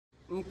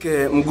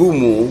Mke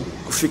mgumu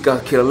kufika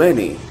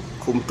kileleni,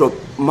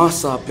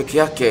 kumtomasa peke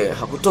yake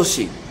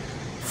hakutoshi.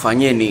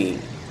 Fanyeni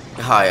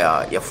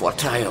haya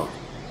yafuatayo.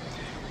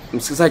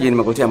 Msikilizaji,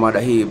 nimekuletea mada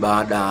hii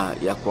baada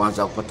ya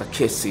kuanza kupata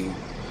kesi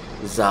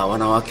za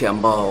wanawake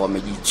ambao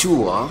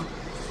wamejichua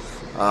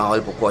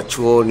walipokuwa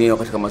chuoni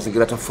katika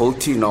mazingira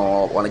tofauti, na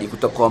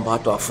wanajikuta kwamba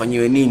hata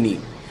wafanyiwe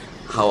nini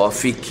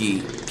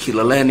hawafiki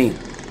kileleni.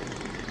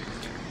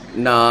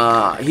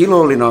 Na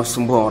hilo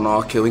linawasumbua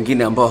wanawake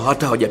wengine ambao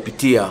hata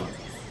hawajapitia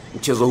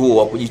mchezo huo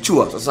wa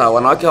kujichua. Sasa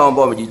wanawake hao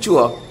ambao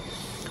wamejichua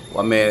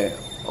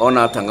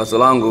wameona tangazo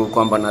langu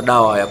kwamba na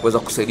dawa ya kuweza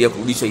kusaidia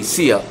kurudisha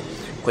hisia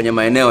kwenye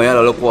maeneo yale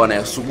waliokuwa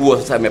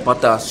wanayasugua. Sasa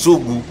yamepata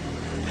sugu,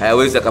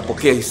 hayawezi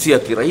akapokea hisia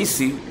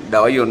kirahisi.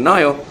 Dawa hiyo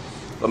nayo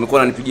wamekuwa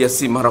wananipigia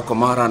simu mara kwa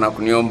mara na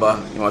kuniomba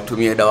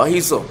niwatumie dawa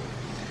hizo.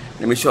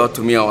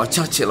 Nimeshawatumia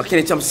wachache,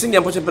 lakini cha msingi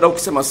ambacho napenda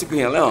kusema siku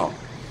hii leo,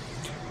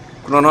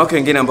 kuna wanawake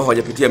wengine ambao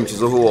hawajapitia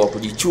mchezo huo wa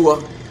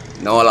kujichua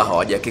na wala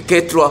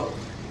hawajakeketwa,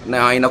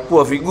 na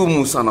inakuwa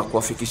vigumu sana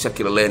kuwafikisha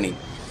kileleni.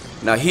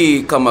 Na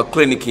hii kama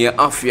kliniki ya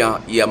afya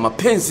ya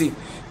mapenzi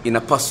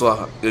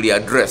inapaswa ili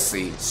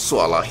addresi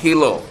swala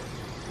hilo.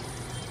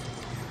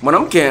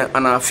 Mwanamke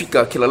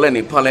anafika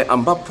kileleni pale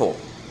ambapo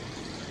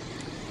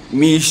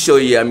miisho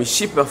ya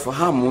mishipa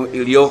fahamu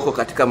iliyoko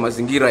katika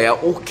mazingira ya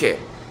uke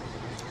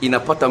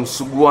inapata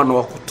msuguano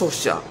wa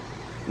kutosha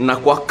na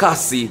kwa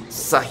kasi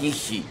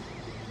sahihi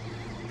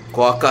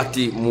kwa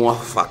wakati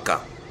muafaka.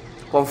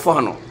 Kwa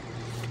mfano,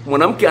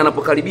 mwanamke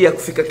anapokaribia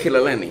kufika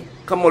kileleni,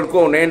 kama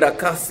ulikuwa unaenda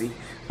kasi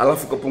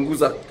alafu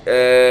kupunguza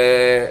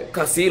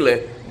kasi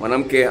ile,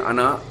 mwanamke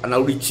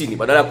anarudi chini,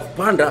 badala ya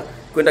kupanda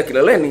kwenda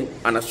kileleni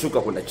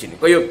anashuka kwenda chini.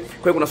 Kwa hiyo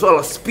kuna swala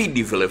la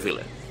speed vile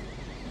vile.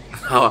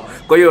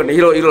 Kwa hiyo ni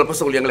hilo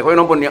lapaswa kuliangalia.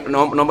 Kwa hiyo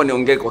naomba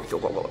niongee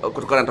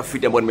kutokana na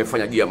tafiti ambayo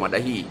nimefanya juu ya mada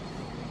hii.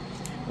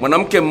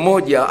 Mwanamke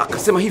mmoja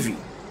akasema hivi: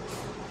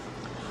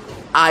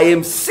 I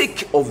am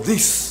sick of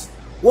this.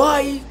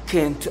 Why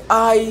can't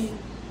I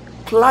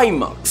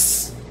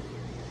climax?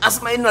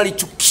 Asma ina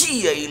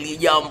alichukia ili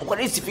jambo, kwa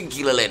nini sifiki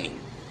kileleni?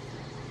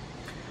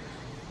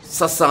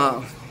 Sasa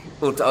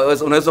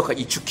unaweza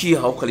kujichukia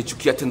au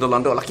kalichukia tendo la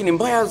ndoa, lakini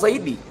mbaya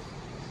zaidi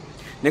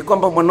ni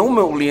kwamba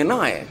mwanaume uliye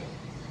naye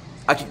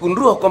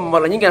akigundua kwamba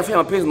mara nyingi anafanya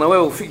mapenzi na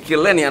wewe ufiki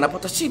kileleni,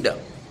 anapata shida.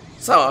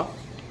 Sawa?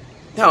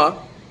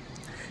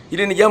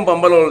 Hili ni jambo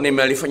ambalo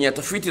nimelifanyia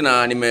tafiti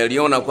na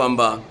nimeliona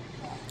kwamba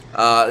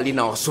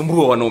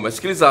linawasumbua wanaume.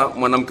 Sikiliza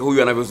mwanamke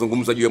huyu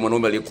anavyozungumza juu ya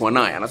mwanaume aliyekuwa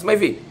naye. Anasema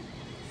hivi: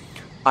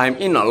 I'm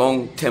in a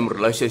long-term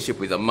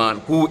relationship with a man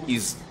who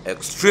is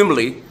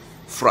extremely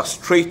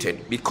frustrated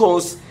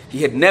because he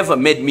had never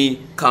made me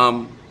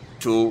come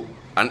to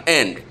an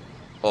end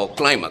or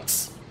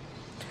climax.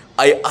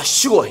 I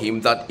assure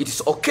him that it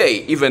is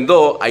okay even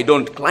though I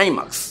don't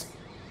climax.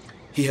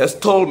 He has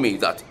told me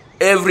that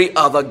every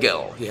other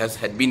girl he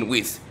had been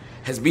with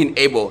has been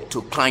able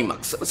to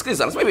climax.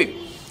 Sikiliza, anasema hivi: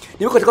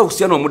 niko katika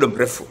uhusiano wa muda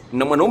mrefu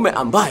na mwanaume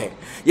ambaye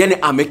yani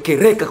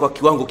amekereka kwa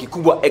kiwango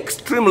kikubwa,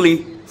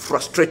 extremely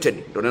frustrated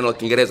ndio neno la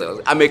Kiingereza.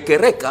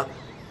 Amekereka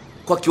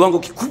kwa kiwango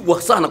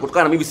kikubwa sana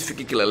kutokana na mimi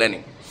sifiki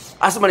kileleni.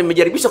 Anasema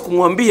nimejaribisha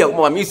kumwambia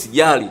kwamba mimi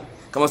sijali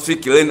kama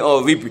sifiki kileleni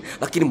au vipi,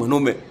 lakini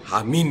mwanaume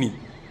haamini.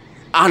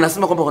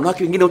 Anasema kwamba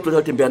wanawake wengine watu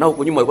waliotembea nao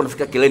kwa nyuma walikuwa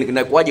wanafika kileleni,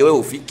 kinakuaje wewe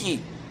ufiki?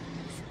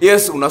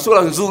 Yes, una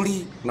sura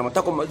nzuri, una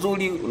matako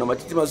mazuri, una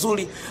matiti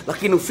mazuri,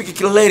 lakini ufiki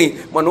kileleni.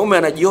 Mwanaume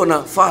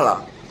anajiona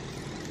fala.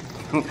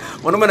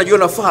 Mwanaume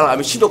anajiona fala,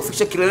 ameshindwa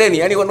kufikisha kileleni.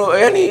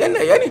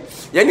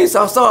 Yani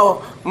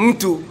sawa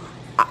mtu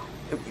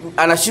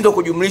anashindwa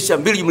kujumlisha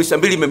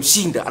 2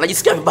 imemshinda,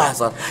 anajisikia vibaya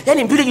sana.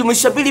 Yani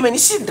 2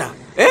 imenishinda.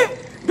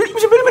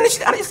 2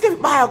 imenishinda, anajisikia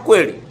vibaya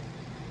kweli.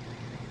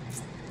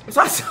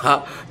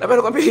 Sasa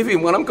napenda kwambia hivi,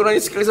 mwanamke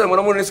unanisikiliza na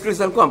mwanamume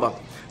unanisikiliza, kwamba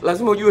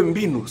lazima ujue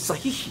mbinu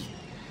sahihi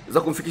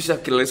za kumfikisha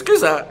kileleni.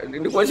 Sikiliza,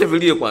 nikuache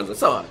video kwanza.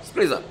 Sawa?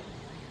 Sikiliza.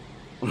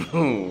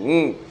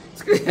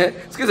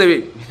 Sikiliza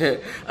hivi.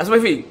 Anasema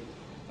hivi,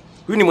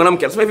 huyu ni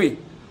mwanamke, anasema hivi: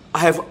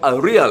 I have a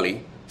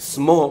really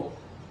small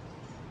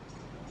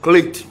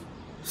clit.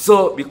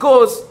 So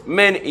because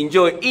men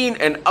enjoy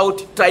in and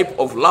out type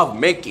of love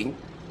making,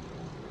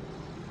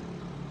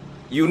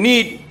 you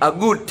need a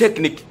good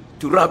technique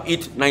to rub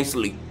it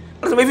nicely.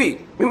 Anasema hivi,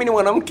 mimi ni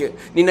mwanamke,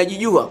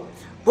 ninajijua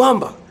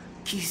kwamba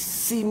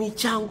kisimi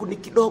changu ni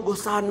kidogo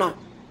sana,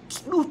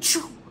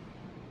 kiduchu,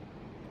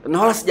 na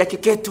wala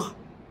sijakeketwa.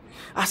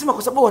 Anasema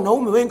kwa sababu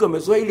wanaume wengi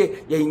wamezoea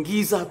ile ya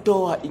ingiza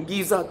toa,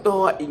 ingiza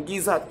toa,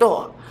 ingiza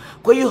toa.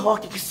 Kwa hiyo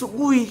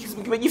hawakikisugui,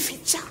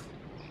 kimejificha.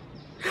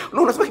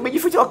 Unasema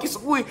kimejificha,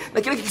 wakisugui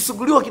na kile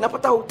kikisuguliwa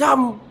kinapata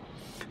utamu.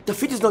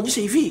 Tafiti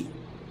zinaonyesha hivi: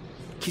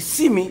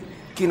 kisimi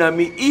kina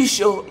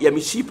miisho ya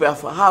mishipa ya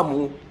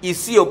fahamu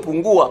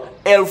isiyopungua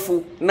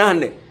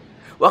 8,000,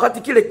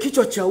 wakati kile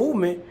kichwa cha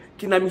ume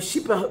kina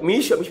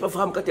miisho ya mishipa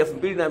fahamu kati ya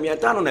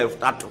 2,500 na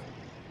 3,000.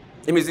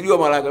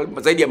 Imezidiwa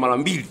zaidi ya mara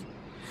 2.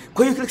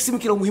 Kwa hiyo kile kisimi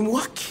kina umuhimu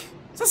wake.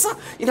 Sasa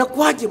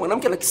inakuaje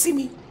mwanamke ana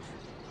kisimi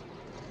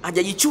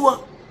hajajichua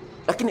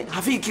lakini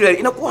hafiki kile,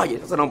 inakuaje?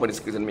 Sasa naomba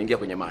nisikilize, nimeingia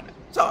kwenye mada.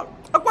 Sawa?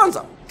 La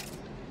kwanza,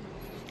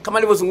 Kama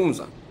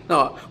nilivyozungumza.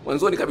 Sawa,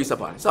 mwanzoni kabisa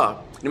pale. Sawa,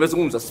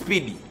 nimezungumza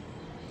speed.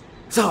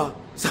 Sawa,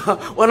 sawa.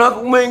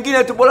 Wanaume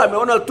wengine tu bora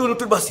ameona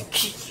tu basi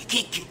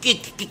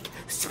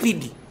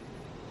speed.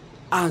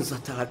 Anza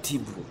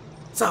taratibu.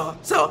 Sawa,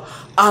 sawa.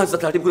 Anza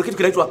taratibu. Kuna kitu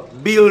kinaitwa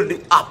build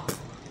up.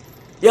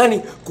 Yaani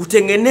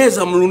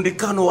kutengeneza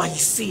mlundikano wa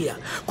hisia.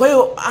 Kwa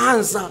hiyo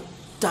anza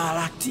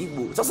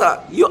taratibu.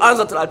 Sasa hiyo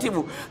anza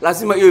taratibu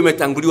lazima hiyo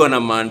imetanguliwa na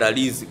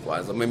maandalizi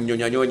kwanza.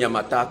 Umemnyonya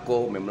matako,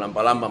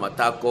 umemlamba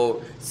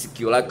matako,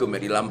 sikio lake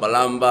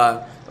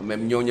umelilamba,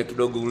 umemnyonya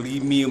kidogo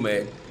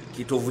ulimi,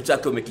 kitovu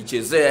chake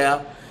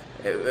umekichezea,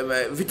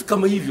 vitu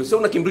kama hivyo. Sio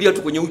unakimbilia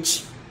tu kwenye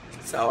uchi.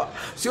 Sawa?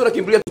 Sio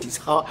unakimbilia tu,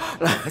 sawa?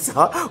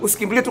 Sawa?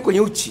 Usikimbilie tu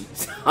kwenye uchi.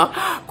 Sawa?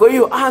 Kwa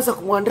hiyo anza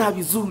kumwandaa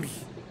vizuri.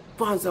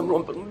 Kwanza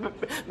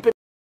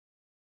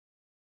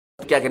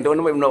peke yake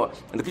ndio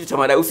kitu cha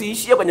mada.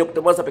 Usiishie kwenye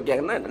kutomasa peke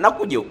yake.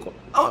 Nakuja huko.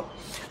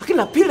 Lakini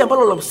la pili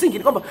ambalo la msingi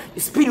ni kwamba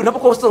speed,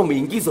 unapokuwa sasa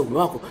umeingiza ume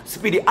wako,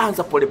 speed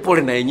anza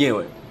polepole na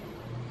yenyewe.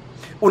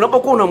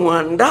 Unapokuwa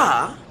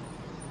unamwandaa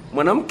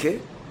mwanamke,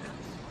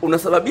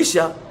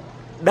 unasababisha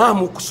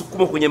damu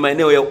kusukuma kwenye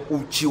maeneo ya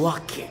uchi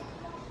wake.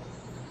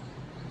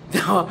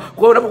 Kwa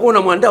hiyo unapokuwa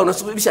unamwandaa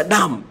unasababisha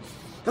damu.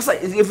 Sasa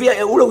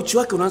ule uchi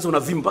wake unaanza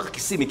unavimba mpaka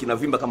kisimi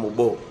kinavimba kama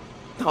ubao.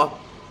 Sawa?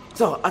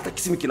 Sawa, hata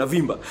kisimi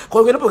kinavimba.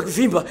 Kwa hiyo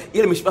unapokivimba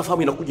ile mishipa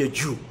fahamu inakuja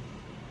juu.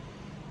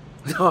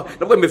 Sawa,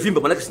 unapokuwa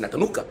imevimba maana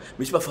sinatanuka.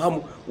 Mishipa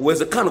fahamu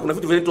uwezekano kuna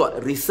vitu vinaitwa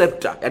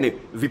receptor, yani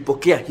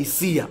vipokea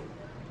hisia.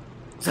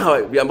 Sawa,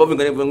 ambavyo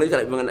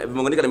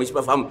vimeunganika na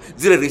mishipa fahamu,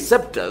 zile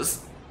receptors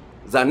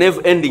za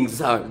nerve endings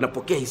sawa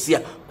zinapokea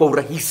hisia kwa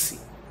urahisi.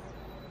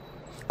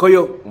 Kwa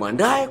hiyo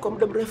mwandae kwa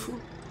muda mrefu.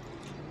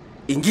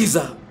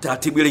 Ingiza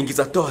taratibu ile,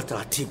 ingiza toa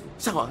taratibu.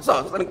 Sawa,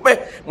 sawa. Sasa nikupe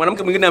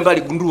mwanamke mwingine ambaye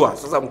aligundua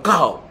sasa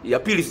mkao. Ya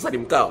pili sasa ni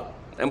mkao.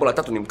 Jambo la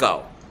tatu ni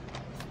mkao.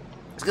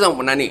 Sikiza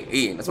nani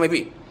hii? Nasema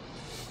hivi.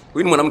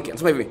 Huyu ni mwanamke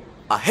anasema hivi,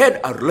 I had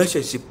a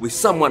relationship with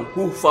someone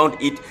who found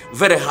it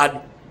very hard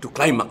to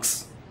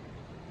climax.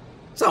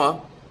 Sawa?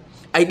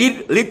 I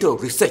did little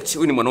research.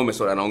 Huyu ni mwanaume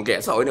sio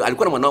anaongea. Sawa,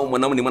 alikuwa na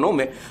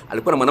mwanaume,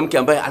 alikuwa na mwanamke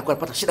ambaye alikuwa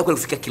anapata shida kweli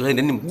kufika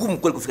kileleni, ni mgumu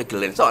kweli kufika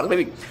kileleni. Sawa, anasema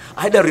hivi,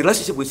 I had a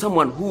relationship with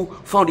someone who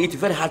found it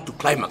very hard to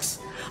climax.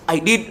 I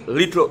did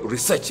little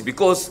research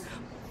because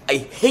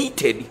I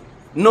hated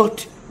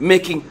not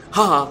making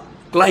her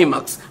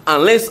climax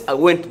unless I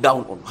went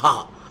down on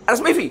her.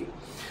 Anasema hivi,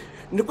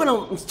 nilikuwa na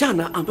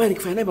msichana ambaye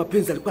nikifanya naye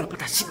mapenzi alikuwa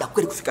anapata shida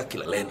kweli kufika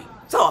kileleni.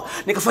 Sawa,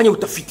 nikafanya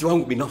utafiti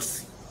wangu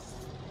binafsi.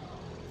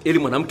 Ili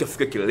mwanamke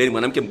afike kileleni,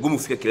 mwanamke mgumu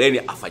afike kileleni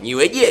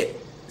afanyiweje?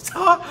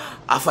 Sawa?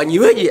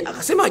 Afanyiweje?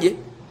 Akasemaje?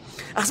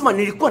 Akasema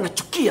nilikuwa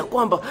nachukia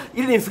kwamba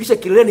ili nimfikishe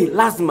kileleni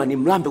lazima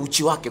nimlambe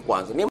uchi wake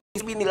kwanza.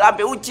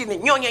 Nilambe uchi, ni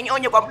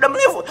nyonye kwa muda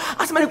mrefu.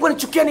 Akasema nilikuwa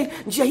nachukia ni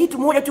njia hii tu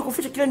moja tu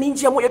kufikisha kileleni,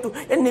 njia moja tu.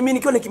 Yaani mimi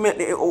nikiwa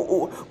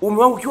ume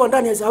wangu kiwa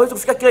ndani hawezi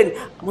kufika kileleni.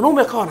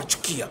 Mwanaume akawa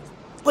anachukia.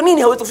 Kwa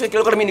nini hawezi kufika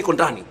kileleni kama mimi niko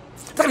ndani?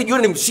 Nataka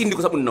nijione ni mshindi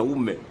kwa sababu nina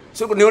uume.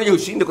 Sio nione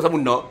ushindi kwa sababu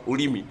nina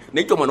ulimi.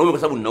 Naitwa mwanaume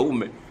kwa sababu nina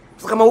uume.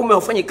 Kama uume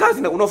ufanye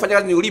kazi na unaofanya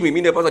kazi ni ulimi,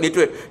 mimi napaswa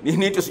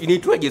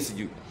niitweje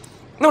sijui.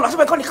 Na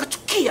unasema kwa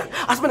nikachukia,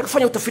 anasema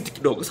nikafanya utafiti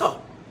kidogo, sawa?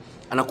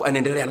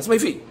 Anaendelea, anasema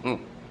hivi,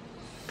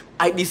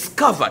 I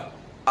discovered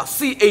a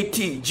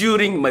CAT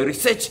during my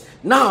research.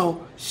 Now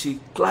she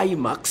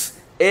climax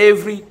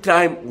every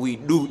time we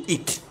do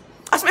it.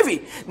 Anasema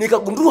hivi,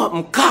 nikagundua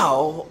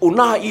mkao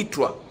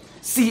unaoitwa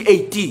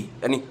CAT,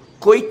 yani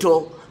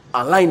coital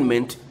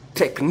alignment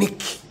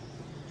technique.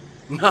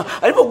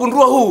 Na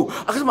alipogundua huu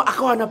akasema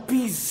akawa na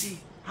busy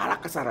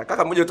haraka sana.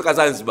 Kaka mmoja kutoka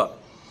Zanzibar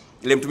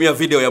nilimtumia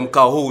video ya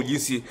mkao huu,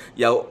 jinsi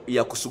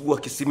ya kusugua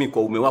kisimi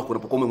kwa ume wako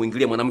unapokuwa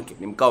umemwingilia mwanamke.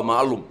 Ni mkao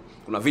maalum.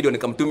 Kuna video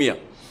nikamtumia.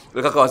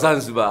 Yule kaka wa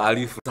Zanzibar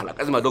alifu sana.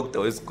 Akasema daktari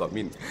hawezi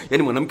kuamini.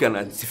 Yaani mwanamke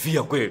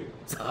anasifia kweli.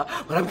 Sawa?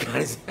 Mwanamke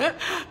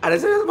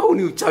anasema huu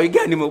ni uchawi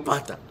gani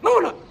umeupata?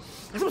 Unaona?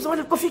 Anasema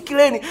samani tulipofika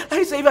kileleni,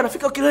 lakini sasa hivi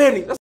anafika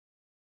kileleni.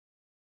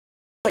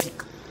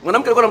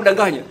 Mwanamke alikuwa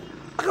anamdanganya.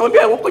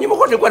 Akamwambia huko nyuma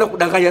kote alikuwa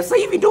anakudanganya, sasa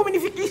hivi ndio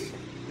umenifikisha.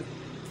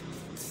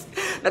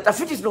 Na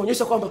tafiti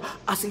zinaonyesha kwamba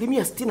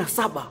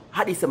 67%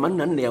 hadi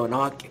 84% ya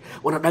wanawake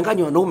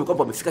wanadanganya wanaume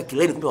kwamba wamefika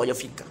kileleni kumbe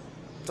hawajafika.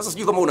 Sasa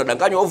sijui kama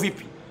unadanganywa au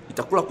vipi.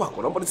 Itakula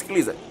kwako. Naomba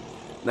nisikilize.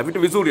 Na vitu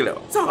vizuri leo.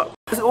 Sawa.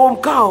 Huo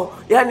mkao,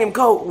 yani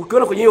mkao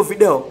ukiona kwenye hiyo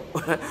video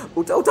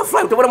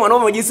utafurahi, utaona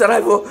mwanaume jinsi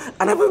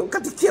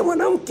anavyokatikia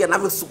mwanamke,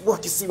 anavyosugua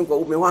kisimi kwa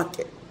ume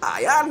wake.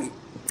 Yani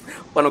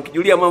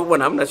wanakijulia mambo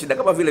bwana, hamna shida,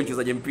 kama vile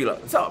mchezaji mpira.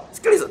 Sawa,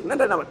 sikiliza,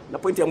 nenda na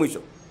pointi ya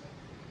mwisho.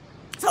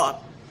 Sawa?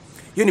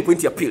 Hiyo ni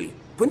pointi ya pili.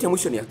 Pointi ya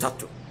mwisho ni ya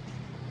tatu.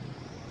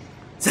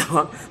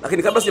 Sawa?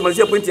 Lakini kabla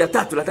sijamalizia pointi ya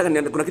tatu,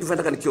 nataka kuna kitu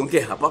nataka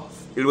nikiongea hapa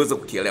ili uweze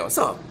kukielewa.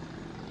 Sawa?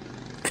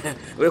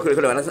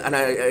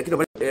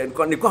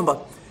 Ni kwamba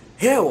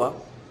hewa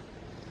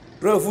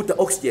tunayovuta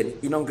oxygen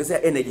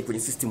inaongezea energy kwenye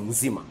system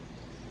nzima.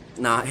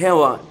 Na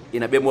hewa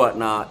inabebwa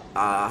na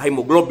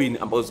hemoglobin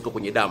ambazo ziko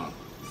kwenye damu.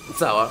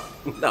 Sawa?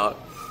 Sawa.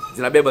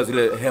 Zinabeba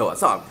zile hewa.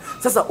 Sawa?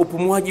 Sasa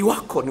upumuaji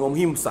wako ni wa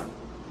muhimu sana.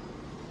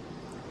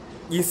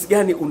 Jinsi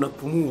gani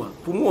unapumua?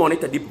 Pumua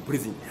wanaita deep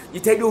breathing.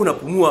 Jitahidi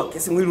unapumua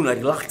kiasi mwili una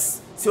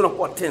relax. sio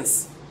unakuwa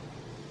tense.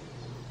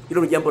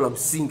 Hilo ni jambo la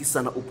msingi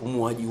sana,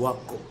 upumuaji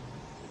wako.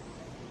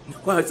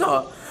 Kwa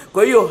sawa.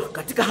 Kwa hiyo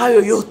katika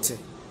hayo yote,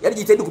 yaani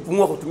jitahidi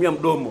kupumua kwa kutumia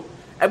mdomo.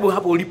 Hebu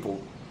hapo ulipo,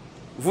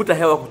 vuta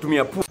hewa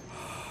kutumia pua.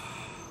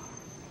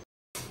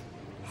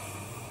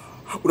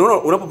 Unaona,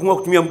 unapopumua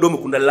kutumia mdomo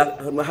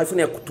kuna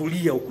hali ya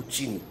kutulia huku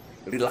chini,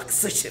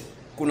 relaxation.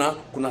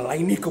 Kuna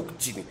lainika huku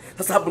chini.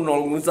 Sasa hapo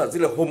tunaongeza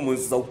zile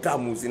hormones za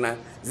utamu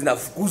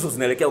zinafukuzwa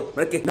zinaelekea,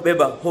 maana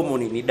beba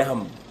hormone ni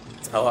damu.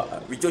 Sawa,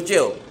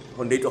 vichocheo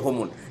inaitwa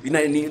hormone.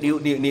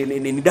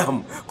 Ni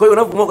damu. Kwa hiyo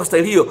unapopumua kwa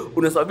staili hiyo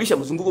unasababisha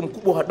mzunguko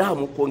mkubwa wa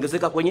damu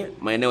kuongezeka kwenye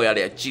maeneo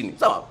yale ya chini.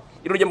 Sawa?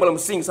 Hilo ni jambo la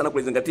msingi sana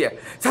kulizingatia.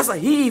 Sasa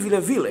hii vile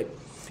vile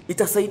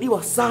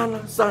itasaidiwa sana.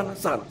 Sawa?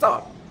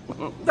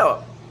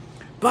 Sawa?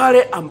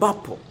 Pale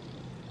ambapo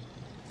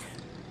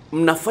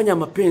mnafanya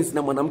mapenzi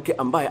na mwanamke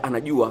ambaye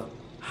anajua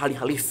hali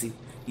halisi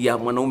ya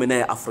mwanaume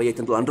naye afurahie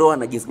tendo la ndoa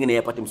na jinsi gani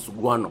yapate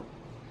msuguano.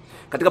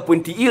 Katika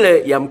pointi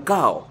ile ya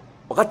mkao,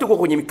 wakati uko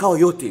kwenye mikao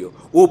yote hiyo,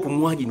 wewe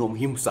upumuaji ni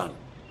muhimu sana.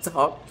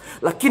 Sawa?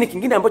 Lakini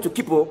kingine ambacho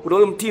kipo, kuna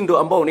ule mtindo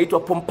ambao unaitwa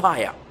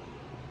pompaya.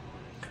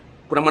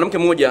 Kuna mwanamke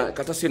mmoja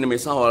katasi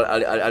nimesahau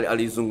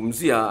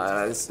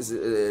alizungumzia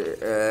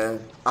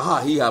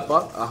hii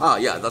hapa.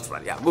 Yeah, that's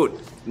right. Yeah, good.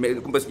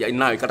 Kumbe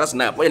sija katasi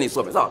nayo. Ngoja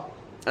nisome. Sawa?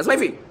 Anasema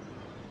hivi: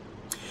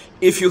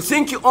 if you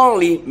think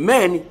only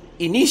men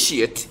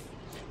initiate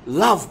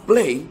love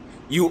play,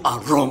 you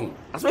are wrong.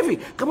 Anasema hivi,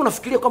 kama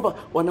unafikiria kwamba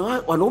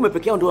wanaume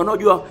pekee yao ndio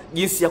wanaojua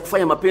jinsi ya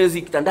kufanya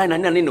mapenzi kitandani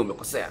na nini,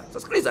 umekosea. Sasa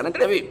sikiliza,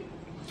 anaendelea hivi: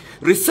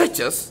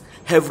 researchers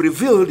have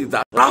revealed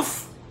that rough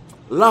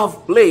love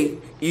play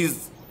is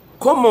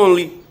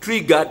commonly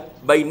triggered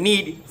by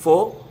need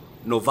for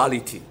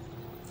novelty.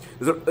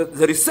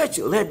 The research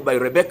led by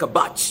Rebecca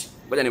Batch.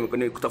 Ngoja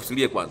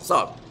nikutafsirie kwanza.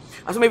 Sawa?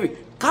 Anasema hivi,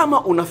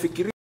 kama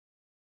unafikiria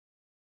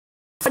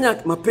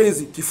kufanya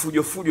mapenzi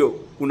kifujo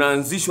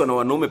unaanzishwa na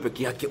wanaume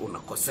peke yake,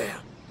 unakosea.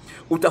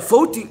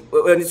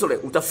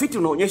 Utafiti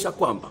unaonyesha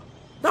kwamba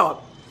sawa,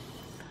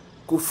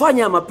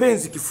 kufanya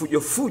mapenzi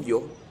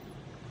kifujo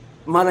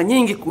mara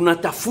nyingi kuna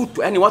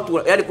tafutwa,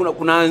 yani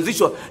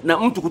kunaanzishwa na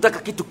mtu kutaka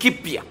kitu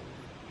kipya.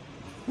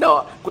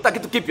 Kutaka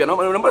kitu kipya.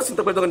 Naomba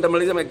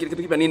nitamaliza kitu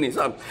kipya nini.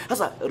 Sawa?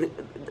 Sasa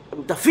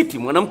mtafiti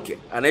mwanamke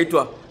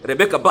anaitwa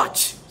Rebecca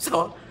Batch.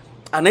 Sawa?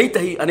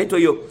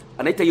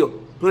 Anaita hiyo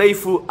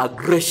playful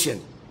aggression.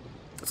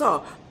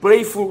 Sawa?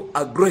 Playful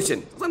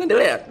aggression. Sasa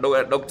naendelea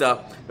Dr.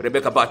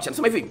 Rebecca Batch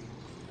anasema hivi: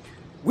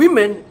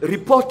 women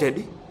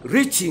reported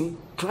reaching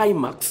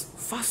climax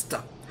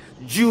faster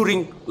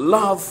during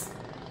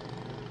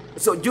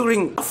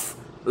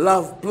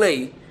love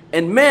play,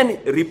 and men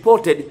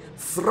reported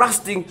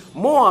thrusting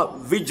more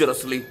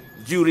vigorously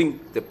during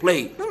the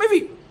play. Anasema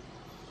hivi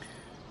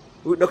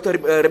Dr.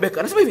 Rebecca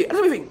anasema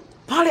hivi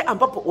pale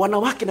ambapo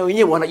wanawake na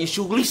wenyewe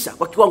wanajishughulisha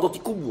kwa kiwango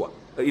kikubwa,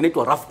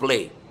 inaitwa rough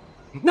play.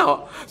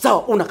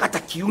 Sawa, unakata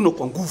kiuno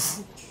kwa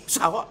nguvu.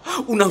 Sawa,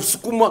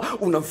 unamsukuma,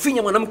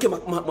 unamfinya mwanamke,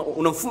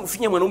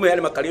 unamfinya mwanaume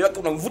yale makalio yake,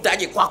 unamvuta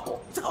aje kwako.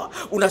 Sawa,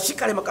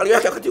 unashika yale makalio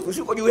yake wakati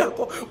yuko juu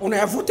yako,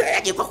 unayavuta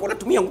aje kwako,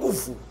 unatumia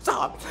nguvu.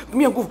 Sawa,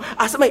 tumia nguvu.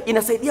 Anasema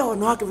inasaidia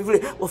wanawake vile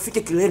vile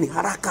wafike kileleni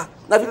haraka,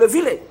 na vile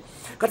vile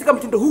katika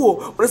mtindo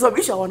huo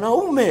unasababisha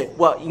wanaume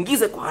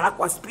waingize kwa haraka,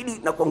 kwa spidi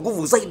na kwa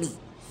nguvu zaidi.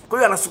 Kwa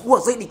hiyo anasugua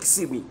zaidi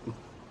kisimi.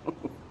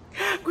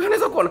 Kwa hiyo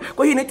unaweza kuona,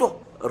 kwa hiyo inaitwa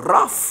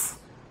rough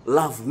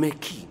love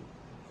making.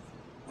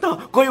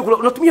 Kwa hiyo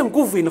unatumia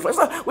nguvu inafanya.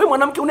 Sasa wewe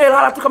mwanamke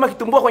unayelala tu kama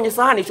kitumbua kwenye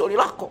sahani shauri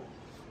lako,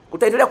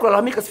 utaendelea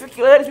kulalamika sifiki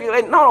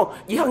kileleni.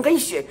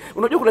 Jihangaishe.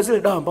 Unajua kuna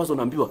zile dawa ambazo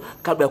unaambiwa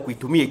kabla ya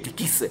kuitumia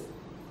itikise.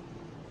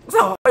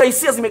 Sawa,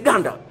 hisia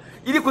zimeganda.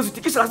 Ili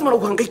kuzitikisha lazima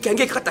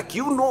uhangaike kata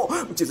kiuno,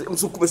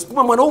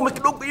 msukuma mwanaume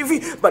kidogo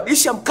hivi,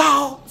 badilisha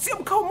mkao. Sio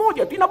mkao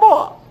mmoja tu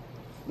inaboa.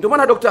 Ndio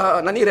maana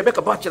Dr.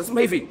 Rebecca Batch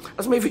anasema hivi,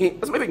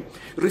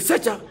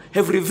 researchers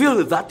have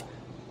revealed that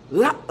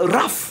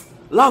rough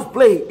love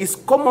play is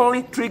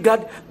commonly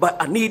triggered by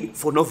a need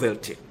for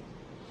novelty.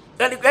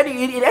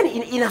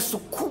 Yani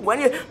inasukuma,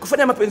 yani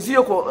kufanya mapenzi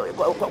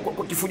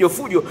kwa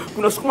kifujo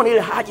kunasukuma na ile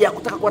haja ya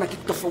kutaka kuwa na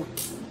kitu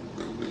tofauti.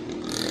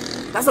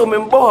 Sasa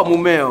umemboa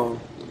mumeo,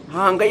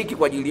 hahangaiki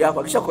kwa ajili yako,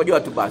 akishakojoa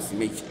tu basi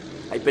mechi.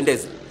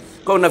 Haipendezi.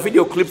 Kwa una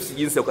video clips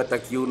jinsi ya kukata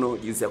kiuno,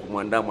 jinsi ya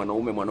kumwandaa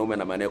mwanaume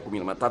na maeneo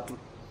 13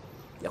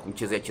 ya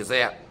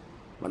kumchezea,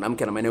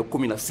 mwanamke na maeneo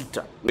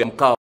 16 ya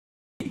mkao.